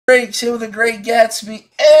Breaks here with the Great Gatsby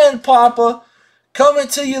and Papa coming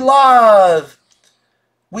to you live.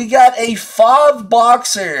 We got a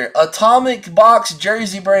 5-boxer Atomic Box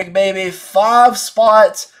jersey break, baby. 5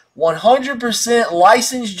 spots, 100%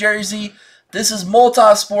 licensed jersey. This is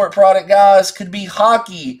multi-sport product, guys. Could be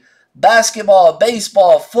hockey, basketball,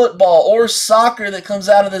 baseball, football, or soccer that comes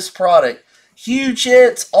out of this product. Huge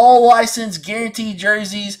hits, all licensed, guaranteed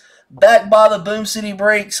jerseys, backed by the Boom City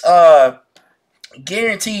Breaks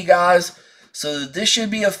guarantee, guys. So this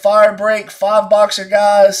should be a fire break, 5-boxer,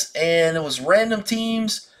 guys, and it was random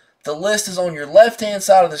teams. The list is on your left-hand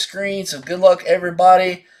side of the screen, so good luck,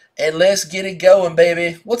 everybody, and let's get it going,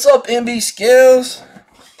 baby. What's up, MB Skills?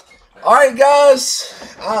 All right,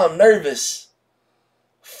 guys, I'm nervous.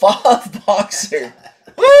 5-boxer.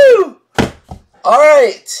 Woo! All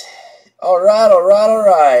right. All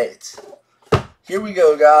right. Here we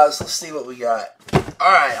go, guys. Let's see what we got.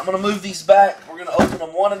 All right, I'm going to move these back. We're going to open them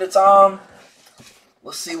one at a time.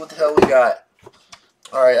 Let's see what the hell we got.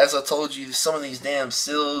 All right, as I told you, some of these damn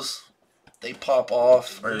seals, they pop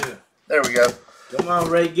off. Yeah. There we go. Come on,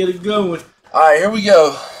 Ray, get it going. All right, here we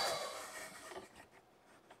go.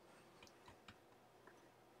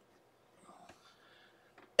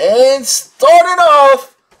 And starting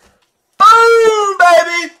off, boom,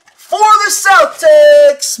 baby, for the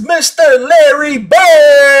Celtics, Mr. Larry Bird.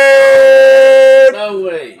 No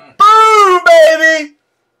way. Boom, baby.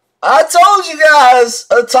 I told you guys,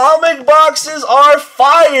 Atomic Boxes are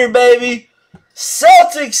fire, baby.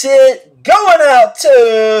 Celtics hit, going out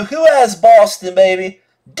to, who has Boston, baby?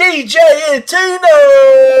 DJ and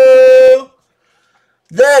Tino.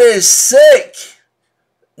 That is sick.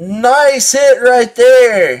 Nice hit right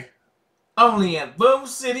there. Only at Boom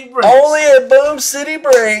City Breaks. Only at Boom City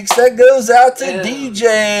Breaks. That goes out to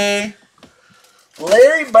DJ.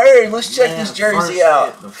 Larry Bird. Let's check this jersey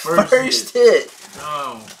out. First hit.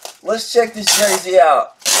 Oh. Let's check this jersey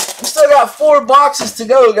out. We still got 4 boxes to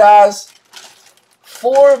go, guys.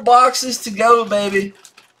 4 boxes to go, baby.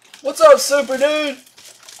 What's up, super dude?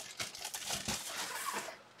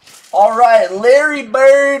 All right, Larry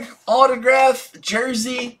Bird autograph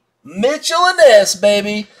jersey, Mitchell and S,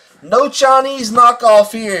 baby. No Chinese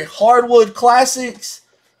knockoff here. Hardwood Classics.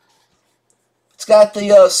 It's got the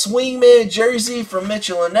Swingman jersey from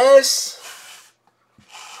Mitchell and S.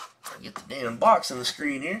 Get the damn box on the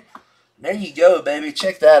screen here. There you go, baby.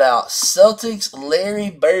 Check that out. Celtics Larry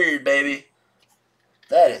Bird, baby.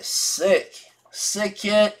 That is sick. Sick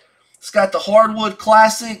hit. It's got the Hardwood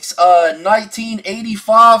Classics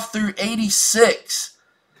 1985 through 86.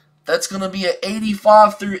 That's going to be an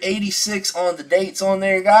 85 through 86 on the dates on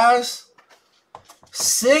there, guys.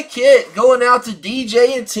 Sick hit going out to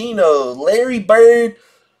DJ and Tino. Larry Bird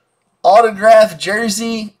autograph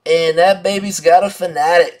jersey, and that baby's got a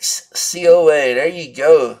Fanatics COA. There you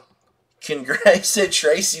go. Congrats to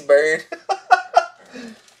Tracy Bird.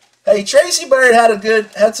 Hey, Tracy Bird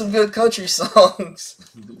had some good country songs.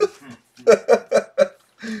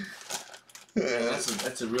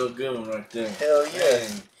 That's a real good one right there. Hell yeah.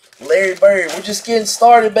 Man. Larry Bird, we're just getting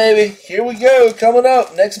started, baby. Here we go. Coming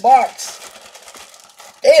up, next box.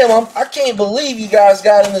 Damn, I can't believe you guys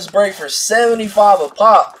got in this break for 75 a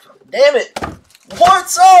pop. Damn it.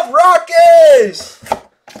 What's up, Rockies?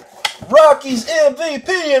 Rockies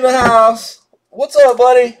MVP in the house. What's up,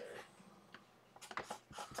 buddy?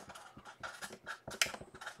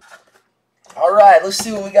 All right, let's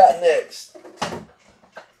see what we got next.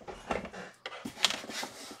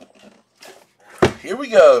 Here we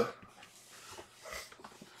go.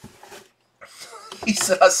 He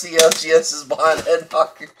said, I see LGS is behind head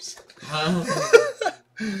knockers.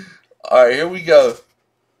 All right, here we go.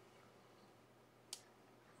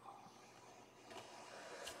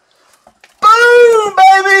 Boom,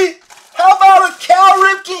 baby! How about a Cal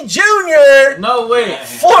Ripken Jr.? No way.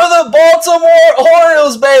 For the Baltimore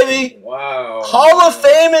Orioles, baby. Wow. Hall of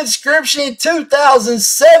Fame inscription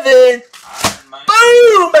 2007.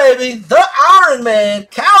 Boom, baby. The Iron Man,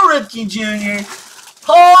 Cal Ripken Jr.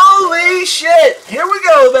 Holy shit. Here we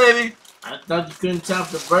go, baby. I thought you couldn't top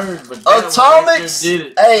the Bird, but Atomics. Did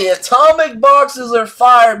it. Hey, Atomic Boxes are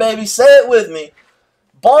fire, baby. Say it with me.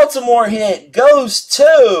 Baltimore hit goes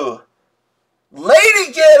to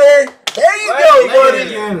Lady Getter. There you go,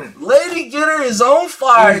 buddy. Lady Getter is on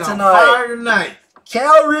fire tonight.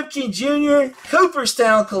 Cal Ripken Jr.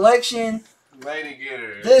 Cooperstown collection. Lady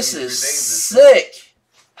Getter. This is sick.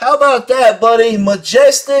 How about that, buddy?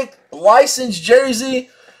 Majestic licensed jersey.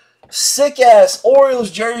 Sick-ass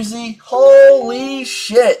Orioles jersey. Holy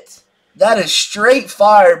shit. That is straight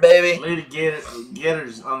fire, baby. Lady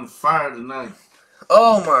Getter's on fire tonight.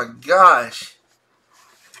 Oh, my gosh.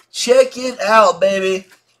 Check it out, baby.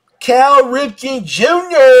 Cal Ripken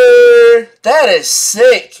Jr. That is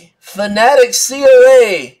sick. Fanatic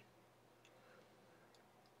COA.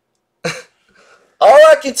 All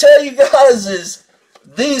I can tell you guys is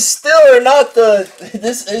these still are not the...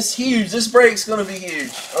 This is huge. This break's going to be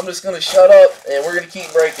huge. I'm just going to shut up and we're going to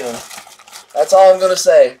keep breaking them. That's all I'm going to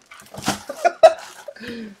say.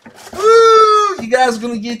 Woo! You guys are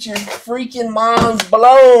going to get your freaking minds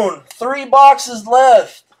blown. 3 boxes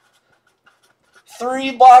left.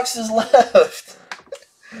 3 boxes left.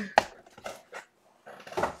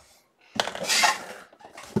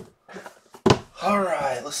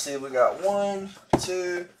 Alright, let's see. We got 1,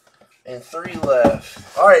 2, and 3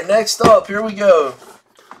 left. Alright, next up, here we go.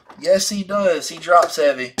 Yes, he does. He drops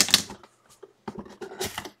heavy.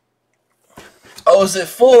 Oh, is it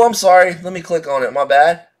full? I'm sorry. Let me click on it. My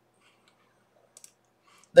bad.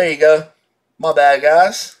 There you go. My bad,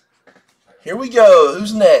 guys. Here we go.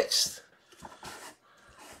 Who's next?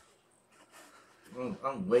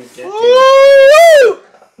 I'm waiting. Woo!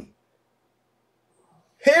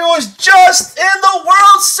 He was just in the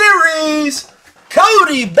World Series.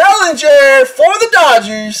 Cody Bellinger for the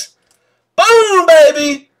Dodgers. Boom,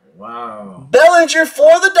 baby. Wow. Bellinger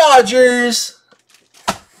for the Dodgers.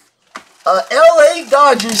 LA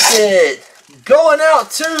Dodgers hit. Going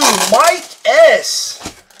out to Mike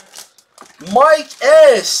S. Mike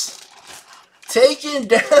S. Taking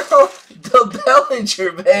down the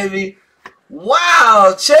Bellinger, baby.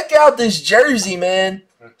 Wow. Check out this jersey, man.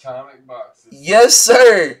 Atomic boxes. Yes,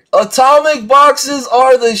 sir. Atomic boxes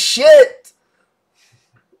are the shit.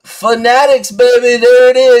 Fanatics, baby. There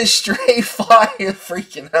it is. Straight fire.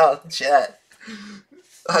 Freaking out in chat.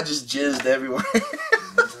 I just jizzed everywhere.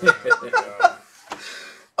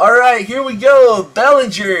 All right, here we go.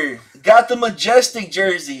 Bellinger got the majestic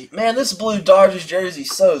jersey. Man, this blue Dodgers jersey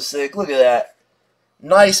is so sick. Look at that.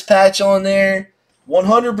 Nice patch on there.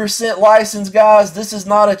 100% licensed, guys. This is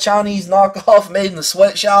not a Chinese knockoff made in the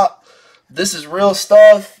sweatshop. This is real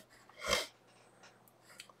stuff.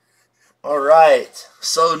 All right.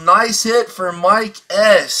 So, nice hit for Mike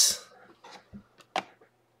S.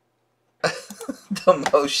 The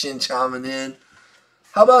motion chiming in.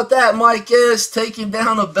 How about that, Mike S. taking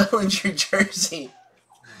down a Bellinger jersey?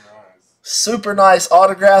 Nice. Super nice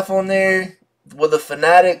autograph on there with the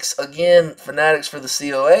Fanatics. Again, Fanatics for the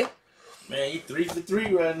COA. Man, you 3 for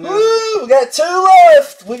 3 right now. Woo! We got 2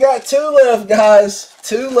 left. We got 2 left, guys.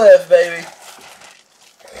 2 left, baby.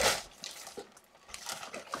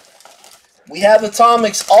 We have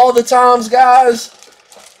Atomics all the times, guys.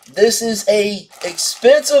 This is a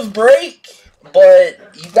expensive break, but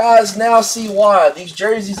you guys now see why. These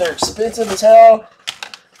jerseys are expensive as hell,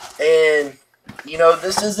 and, you know,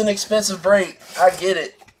 this is an expensive break. I get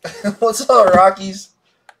it. What's up, Rockies?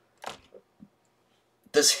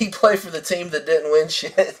 Does he play for the team that didn't win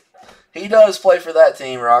shit? He does play for that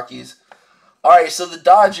team, Rockies. Alright, so the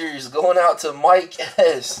Dodgers going out to Mike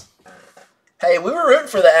S. Hey, we were rooting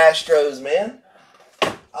for the Astros, man.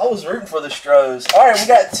 I was rooting for the Stros. Alright, we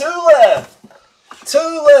got 2 left.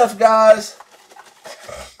 2 left, guys.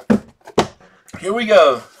 Here we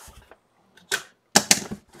go.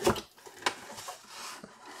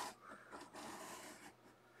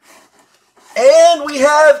 And we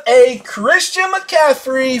have a Christian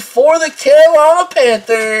McCaffer for the Carolina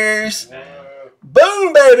Panthers.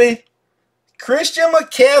 Boom, baby. Christian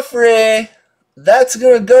McCaffer. That's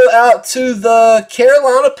going to go out to the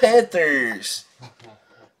Carolina Panthers.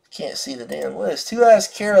 Can't see the damn list. Who has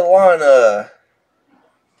Carolina?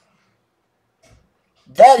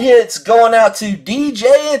 That hit's going out to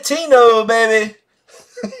DJ and Tino, baby.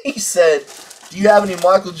 He said, do you have any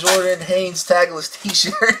Michael Jordan Haynes tagless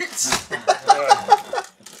t-shirts?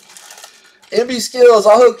 MB Skills,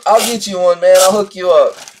 I'll get you one, man. I'll hook you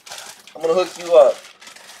up. I'm gonna hook you up.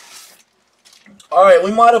 Alright,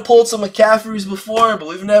 we might have pulled some McCaffreys before, but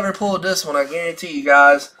we've never pulled this one, I guarantee you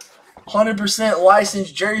guys. 100%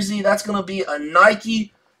 licensed jersey. That's gonna be a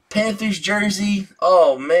Nike Panthers jersey.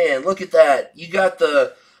 Oh man, look at that. You got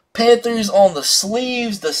the Panthers on the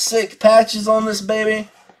sleeves, the sick patches on this baby.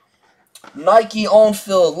 Nike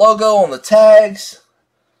on-field logo on the tags.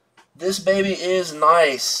 This baby is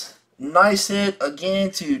nice. Nice hit again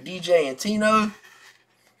to DJ and Tino.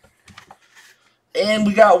 And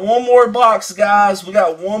we got one more box, guys. We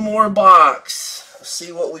got one more box. Let's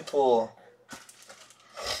see what we pull.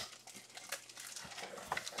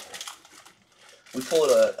 We pulled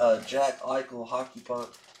a Jack Eichel hockey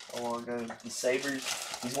puck a while ago. The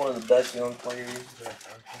Sabres. He's one of the best young players.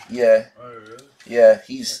 Yeah. Oh, really? Yeah,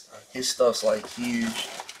 his stuff's like huge.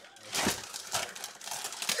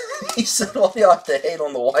 He said, "Well, you have to hate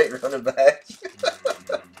on the white running back."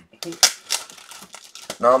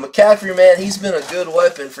 No, McCaffer, man, he's been a good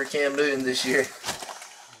weapon for Cam Newton this year.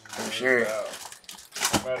 For sure.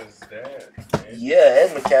 How about his dad? Man? Yeah,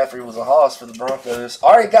 Ed McCaffer was a hoss for the Broncos.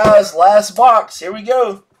 All right, guys, last box. Here we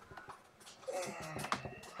go.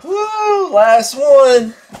 Woo, last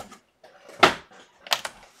one.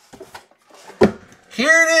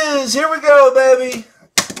 Here it is. Here we go, baby.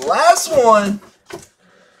 Last one.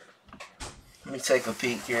 Let me take a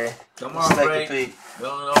peek here. Come Let's on, take Ray. a peek.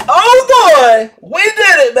 No. Oh, boy. We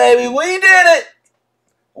did it, baby. We did it.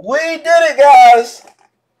 We did it, guys.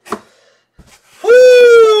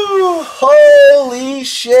 Woo! Holy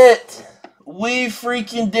shit. We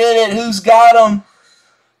freaking did it. Who's got them?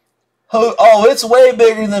 Who? Oh, it's way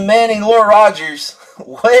bigger than Manning or Rodgers.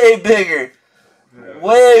 Way bigger.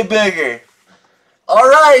 Way bigger. All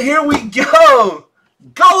right, here we go.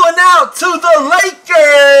 Going out to the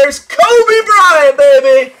Lakers. Kobe Bryant,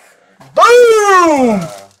 baby. Boom.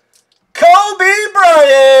 Kobe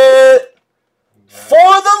Bryant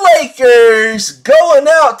for the Lakers. Going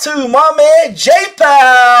out to my man,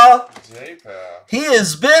 J-Pal. J-Pal. He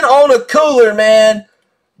has been on a cooler, man.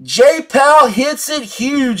 J-Pal hits it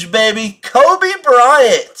huge, baby. Kobe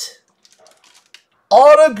Bryant.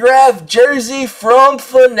 Autographed jersey from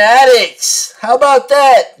Fanatics. How about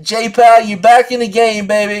that, J-Pal? You back in the game,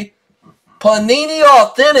 baby. Panini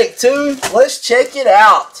Authentic, too. Let's check it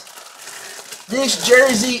out. This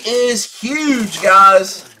jersey is huge,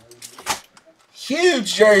 guys.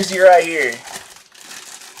 Huge jersey right here.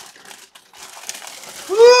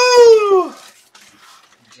 Woo!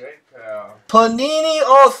 J-Pal. Panini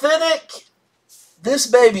Authentic. This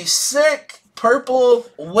baby's sick. Purple,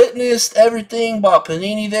 witnessed everything by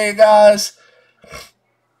Panini there, guys.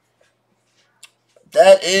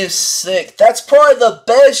 That is sick. That's probably the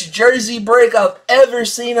best jersey break I've ever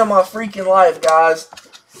seen in my freaking life, guys.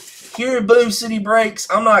 Here at Boom City Breaks,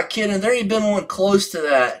 I'm not kidding. There ain't been one close to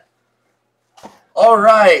that. All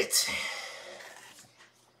right.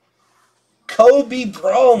 Kobe,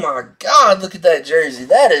 bro, oh my God, look at that jersey.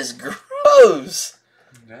 That is gross.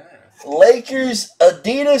 Lakers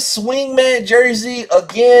Adidas Swingman jersey.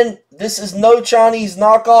 Again, this is no Chinese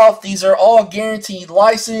knockoff. These are all guaranteed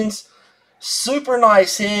license. Super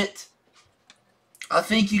nice hit. I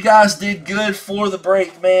think you guys did good for the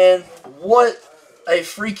break, man. What a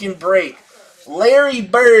freaking break. Larry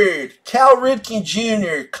Bird, Cal Ripken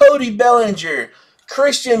Jr., Cody Bellinger,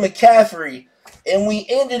 Christian McCaffrey. And we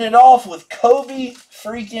ended it off with Kobe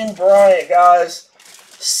freaking Bryant, guys.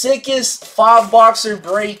 Sickest 5-boxer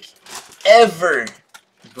break ever.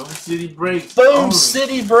 Boom City Breaks. Boom only.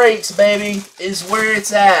 City Breaks, baby, is where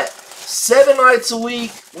it's at. 7 nights a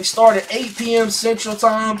week. We start at 8 p.m. Central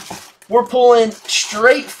Time. We're pulling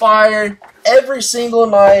straight fire every single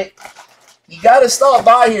night. You got to stop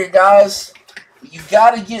by here, guys. You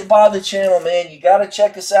got to get by the channel, man. You got to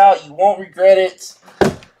check us out. You won't regret it.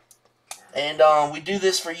 And we do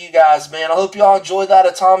this for you guys, man. I hope y'all enjoyed that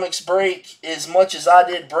Atomics break as much as I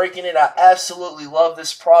did breaking it. I absolutely love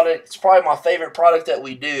this product. It's probably my favorite product that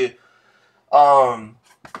we do.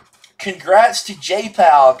 Congrats to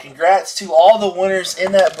J-Pal. Congrats to all the winners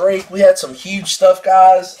in that break. We had some huge stuff,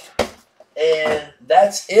 guys. And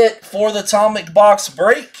that's it for the Atomic Box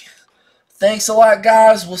break. Thanks a lot,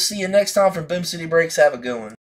 guys. We'll see you next time from Boom City Breaks. Have a good one.